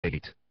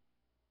8.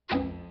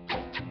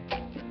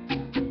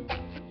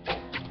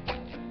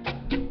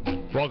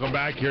 Welcome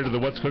back here to the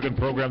What's Cooking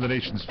program, the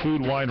nation's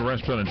food, wine,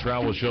 restaurant, and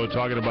travel show,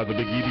 talking about the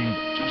big eating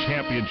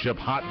championship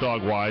hot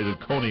dog wise at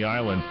Coney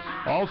Island.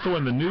 Also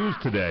in the news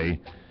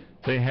today,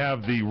 they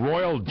have the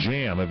Royal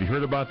Jam. Have you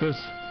heard about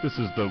this? This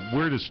is the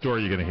weirdest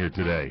story you're going to hear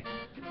today.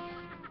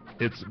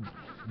 It's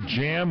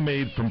jam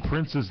made from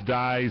Princess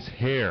Di's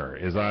hair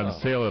is on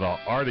sale at an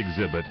art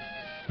exhibit.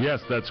 Yes,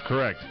 that's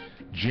correct.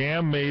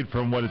 Jam made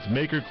from what its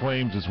maker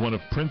claims is one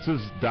of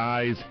Princess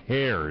Di's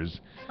hairs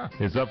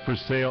is up for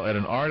sale at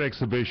an art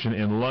exhibition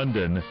in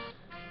London.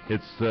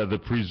 It's the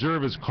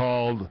preserve is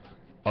called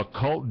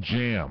Occult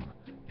Jam,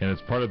 and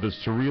it's part of the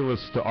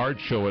Surrealist art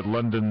show at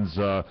London's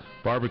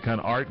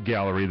Barbican Art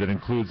Gallery that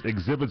includes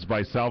exhibits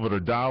by Salvador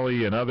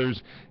Dali and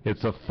others.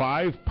 It's a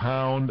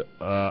 £5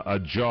 a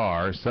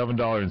jar,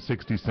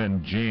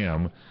 $7.60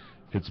 jam.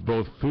 It's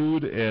both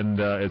food and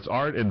it's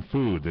art and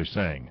food, they're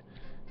saying.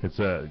 It's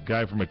a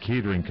guy from a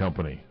catering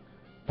company,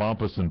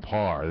 Bompus and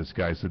Parr. This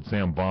guy said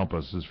Sam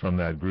Bompus is from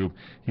that group.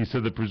 He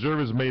said the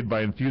preserve is made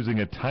by infusing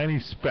a tiny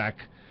speck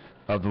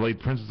of the late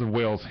Princess of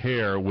Wales'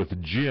 hair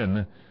with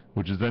gin,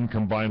 which is then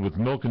combined with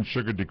milk and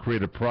sugar to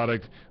create a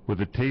product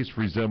with a taste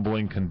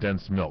resembling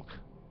condensed milk.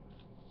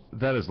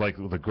 That is like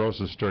the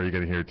grossest story you're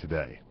going to hear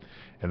today.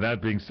 And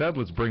that being said,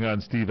 let's bring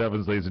on Steve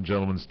Evans, ladies and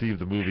gentlemen. Steve,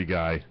 the movie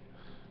guy,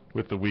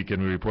 with the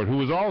Weekend Movie Report, who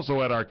was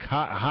also at our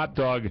hot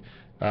dog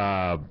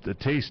the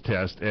taste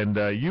test, and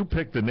you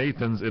picked the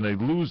Nathans in a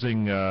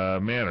losing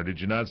manner,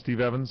 did you not, Steve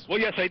Evans? Well,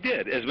 yes, I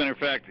did. As a matter of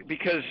fact,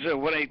 because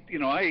when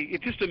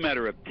it's just a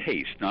matter of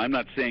taste. Now, I'm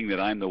not saying that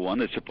I'm the one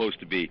that's supposed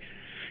to be,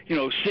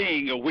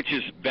 seeing which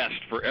is best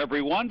for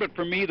everyone, but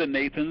for me, the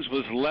Nathans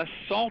was less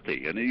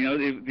salty, and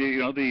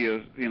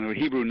the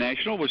Hebrew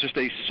National was just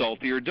a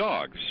saltier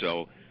dog,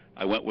 so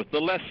I went with the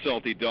less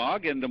salty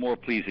dog, and the more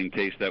pleasing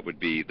taste that would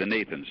be the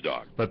Nathan's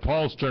dog. But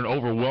Paul Stern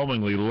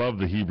overwhelmingly loved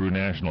the Hebrew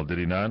National, did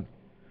he not?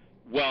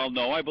 Well,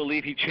 no, I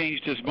believe he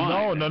changed his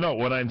mind. No.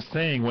 What I'm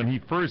saying, when he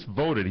first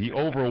voted, he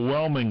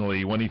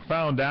overwhelmingly, when he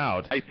found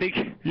out, I think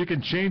you can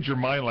change your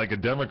mind like a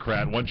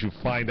Democrat once you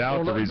find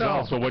out the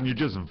results. So when you're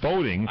just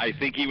voting, I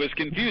think he was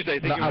confused. I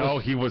think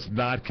he was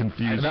not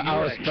confused. I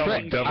was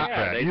tricked.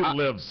 Democrat.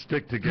 You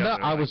stick together.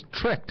 No, I was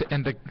tricked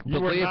into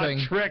believing you were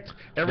not tricked.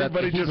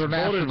 Everybody that the just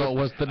voted.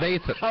 Was the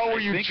Nathan. How were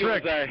you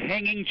tricked? It was a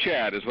hanging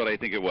Chad, is what I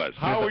think it was.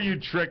 How are you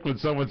tricked when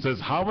someone says,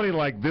 "How many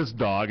like this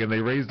dog?" and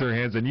they raise their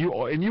hands, and you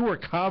were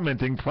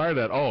commenting prior to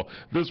that, "Oh,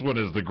 this one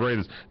is the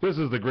greatest. This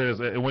is the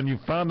greatest." And when you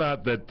found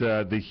out that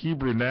the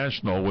Hebrew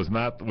National was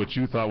not what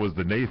you thought was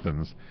the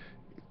Nathans,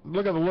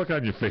 look at the look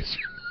on your face.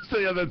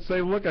 Say that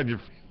same look on your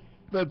face.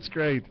 That's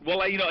great.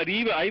 Well, I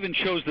even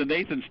chose the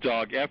Nathan's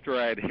dog after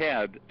I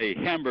had a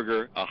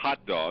hamburger, a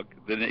hot dog,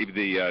 the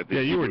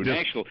Hebrew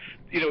National.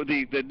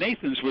 The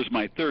Nathan's was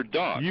my third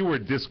dog. You were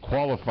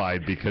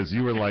disqualified because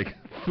you were like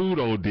food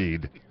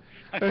OD'd.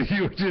 But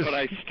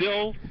I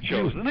still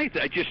chose the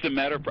Nathan. It's just a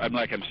matter of,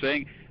 I'm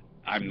saying,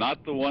 I'm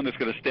not the one that's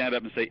going to stand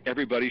up and say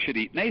everybody should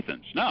eat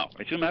Nathan's. No,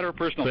 it's a matter of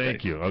personal taste.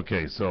 Thank you.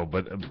 Okay, so,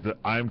 but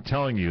I'm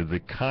telling you,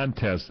 the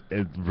contest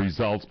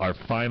results are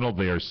final.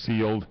 They are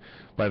sealed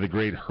by the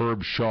great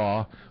Herb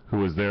Shaw, who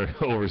was there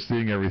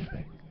overseeing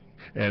everything.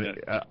 And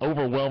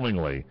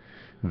overwhelmingly,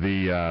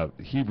 the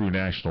Hebrew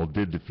National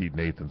did defeat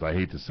Nathan's. I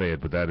hate to say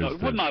it, but that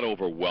is... Well, not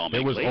overwhelmingly.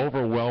 It was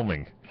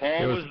overwhelming.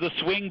 Paul was the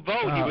swing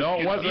vote. No,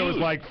 it wasn't. It was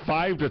like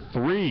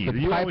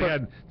 5-3. You only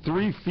had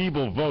 3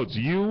 feeble votes.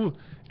 You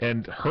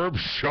and Herb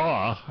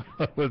Shaw,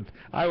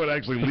 I would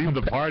actually leave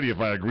the party if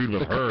I agreed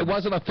with Herb. It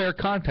wasn't a fair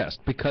contest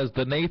because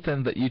the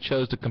Nathan that you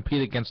chose to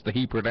compete against the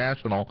Hebrew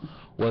National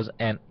was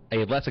a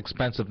less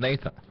expensive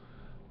Nathan.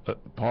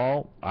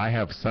 Paul, I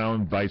have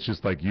sound bites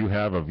just like you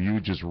have of you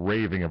just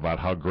raving about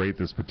how great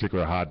this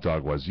particular hot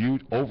dog was. You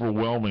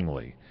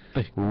overwhelmingly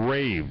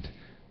raved.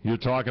 You're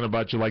talking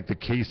about you like the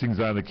casings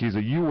on the keys.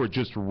 You were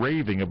just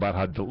raving about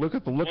how. Look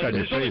at the look on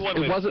your face.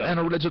 It wasn't an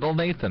original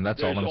Nathan.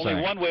 That's all I'm saying. There's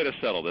only one way to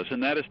settle this,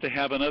 and that is to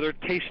have another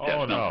taste test.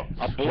 Oh no,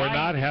 we're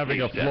not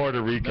having a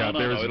Florida recount.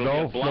 There's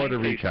no Florida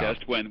recount.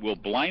 Test when we'll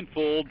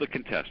blindfold the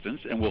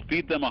contestants and we'll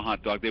feed them a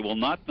hot dog. They will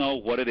not know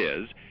what it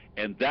is,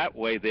 and that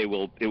way it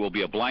will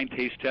be a blind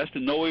taste test,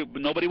 and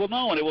nobody will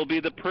know, and it will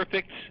be the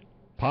perfect.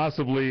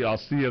 Possibly, I'll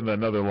see you in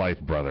another life,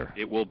 brother.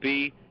 It will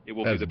be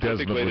As the Desmond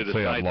perfect way would to say,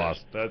 decide I've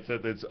lost. That's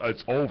it.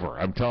 It's over.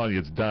 I'm telling you,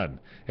 it's done.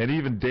 And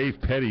even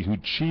Dave Petty, who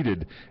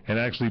cheated and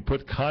actually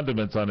put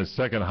condiments on his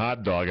second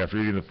hot dog after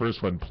eating the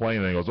first one plain,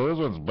 and he goes, "Oh, this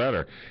one's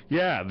better."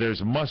 Yeah,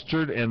 there's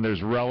mustard and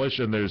there's relish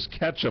and there's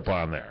ketchup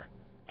on there.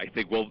 I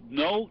think, well,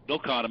 no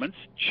condiments,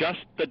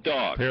 just the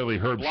dog. Apparently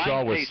Herb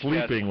Shaw was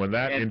sleeping when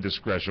that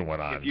indiscretion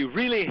went on. If you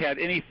really had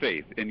any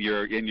faith in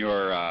your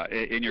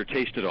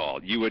taste at all,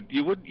 you wouldn't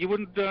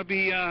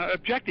be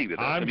objecting to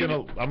this. I'm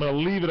gonna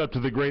leave it up to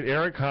the great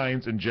Eric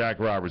Hines and Jack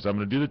Roberts. I'm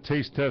gonna do the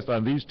taste test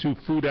on these two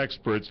food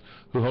experts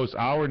who host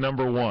hour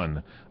number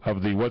 1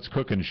 of the What's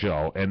Cooking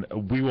show, and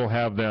we will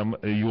have them.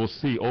 You will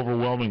see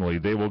overwhelmingly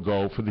they will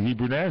go for the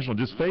Hebrew National.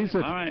 Just face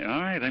it. All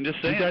right. I'm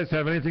just saying. Do you guys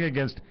have anything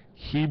against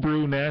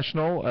Hebrew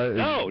national?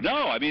 No.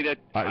 I mean,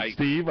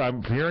 Steve,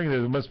 I'm hearing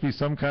there must be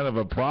some kind of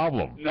a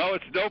problem. No,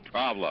 it's no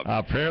problem.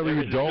 Apparently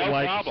you don't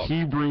like problem.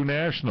 Hebrew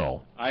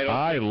national.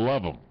 I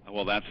love them.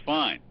 Well, that's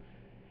fine.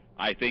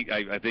 I think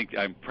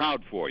I'm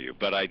proud for you,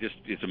 but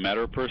it's a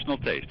matter of personal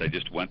taste. I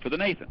just went for the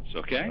Nathans,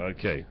 okay?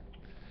 Okay.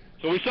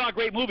 So we saw a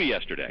great movie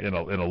yesterday. In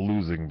a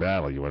losing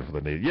battle, you went for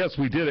the Nathans. Yes,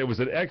 we did. It was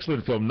an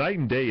excellent film. Night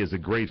and Day is a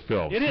great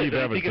film. It is. Steve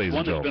I Evans, think it's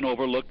one that's been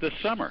overlooked this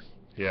summer.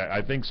 Yeah,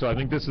 I think so. I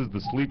think this is the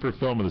sleeper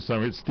film of the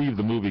summer. It's Steve,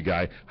 the movie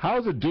guy.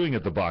 How's it doing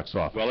at the box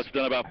office? Well, it's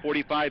done about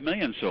 $45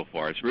 million so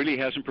far. It really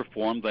hasn't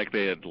performed like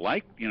they had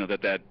liked,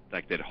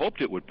 like they'd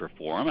hoped it would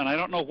perform, and I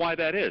don't know why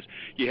that is.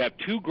 You have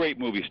two great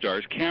movie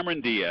stars,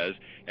 Cameron Diaz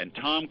and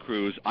Tom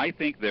Cruise. I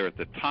think they're at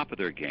the top of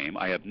their game.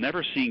 I have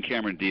never seen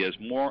Cameron Diaz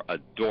more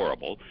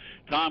adorable.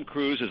 Tom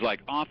Cruise is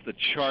like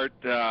off-the-chart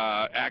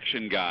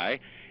action guy,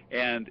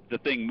 and the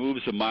thing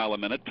moves a mile a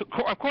minute.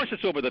 Of course,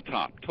 it's over the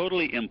top,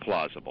 totally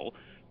implausible.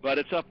 But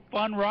it's a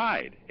fun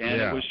ride, and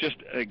it was just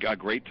a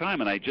great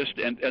time, and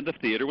and the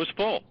theater was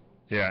full.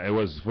 Yeah, it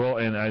was full,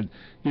 and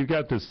you've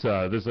got this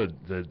there's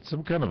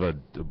some kind of a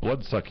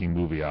blood-sucking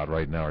movie out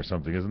right now or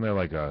something, isn't there?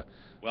 Like a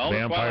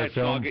vampire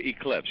film? Saga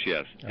Eclipse,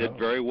 yes, did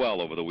very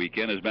well over the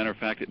weekend. As a matter of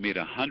fact, it made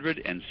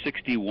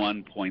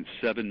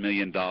 $161.7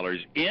 million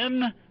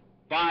in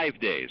 5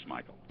 days,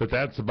 Michael. But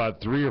that's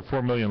about $3 or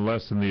 $4 million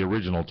less than the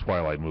original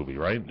Twilight movie,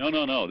 right?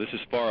 No. This is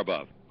far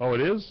above. Oh,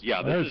 it is? Yeah.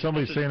 I heard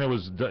somebody saying it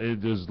was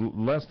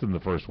less than the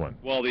first one.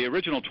 Well, the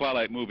original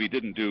Twilight movie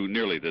didn't do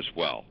nearly this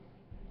well.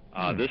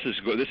 This has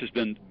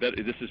been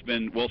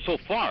well so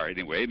far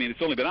anyway. I mean,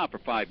 it's only been out for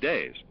 5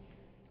 days.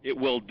 It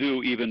will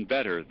do even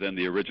better than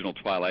the original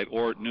Twilight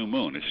or New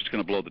Moon. It's just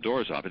going to blow the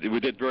doors off it. We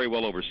did very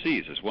well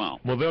overseas as well.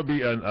 Will there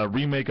be a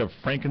remake of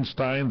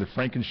Frankenstein, the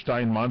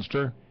Frankenstein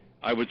monster?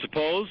 I would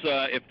suppose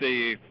if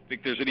they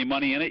think there's any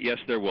money in it, yes,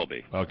 there will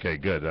be. Okay,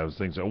 good. I was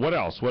thinking so. What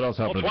else? What else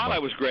happened? Well,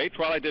 Twilight was great.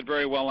 Twilight did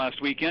very well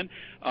last weekend.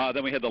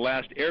 Then we had The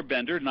Last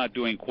Airbender, not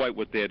doing quite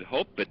what they had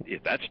hoped, but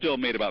that still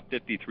made about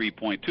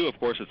 53.2. Of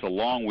course, it's a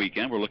long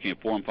weekend. We're looking at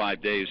 4 and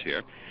 5 days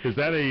here. Is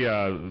that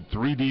a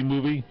 3D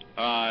movie?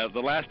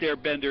 The Last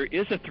Airbender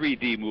is a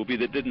 3D movie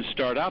that didn't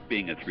start out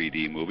being a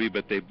 3D movie,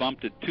 but they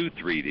bumped it to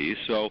 3D.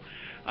 So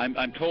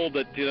I'm told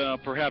that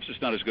perhaps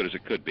it's not as good as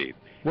it could be.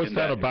 What's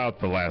that about,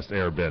 The Last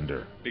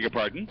Airbender? Beg your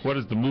pardon? What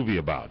is the movie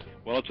about?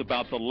 Well, it's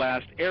about The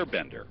Last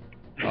Airbender.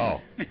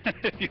 Oh.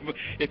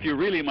 If you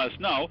really must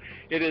know,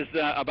 it is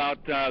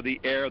about the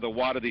air, the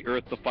water, the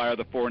earth, the fire,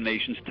 the 4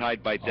 nations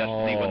tied by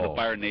destiny when the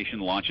Fire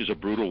Nation launches a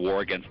brutal war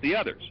against the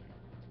others.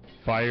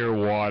 Fire,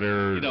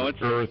 water,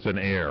 earth, and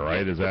air,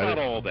 right? Is that about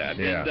all that.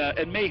 Yeah.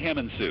 And mayhem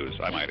ensues,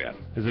 I might add.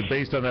 Is it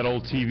based on that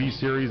old TV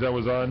series that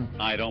was on?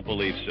 I don't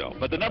believe so.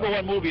 But the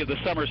 #1 movie of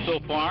the summer so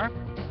far,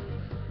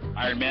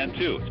 Iron Man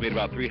 2. It's made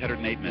about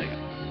 $308 million.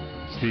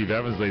 Steve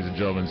Evans, ladies and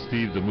gentlemen,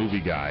 Steve the movie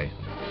guy,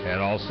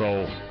 and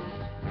also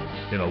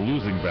in a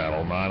losing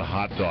battle,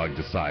 non-hot dog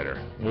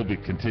decider. We'll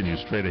continue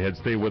straight ahead.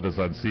 Stay with us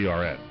on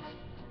CRN.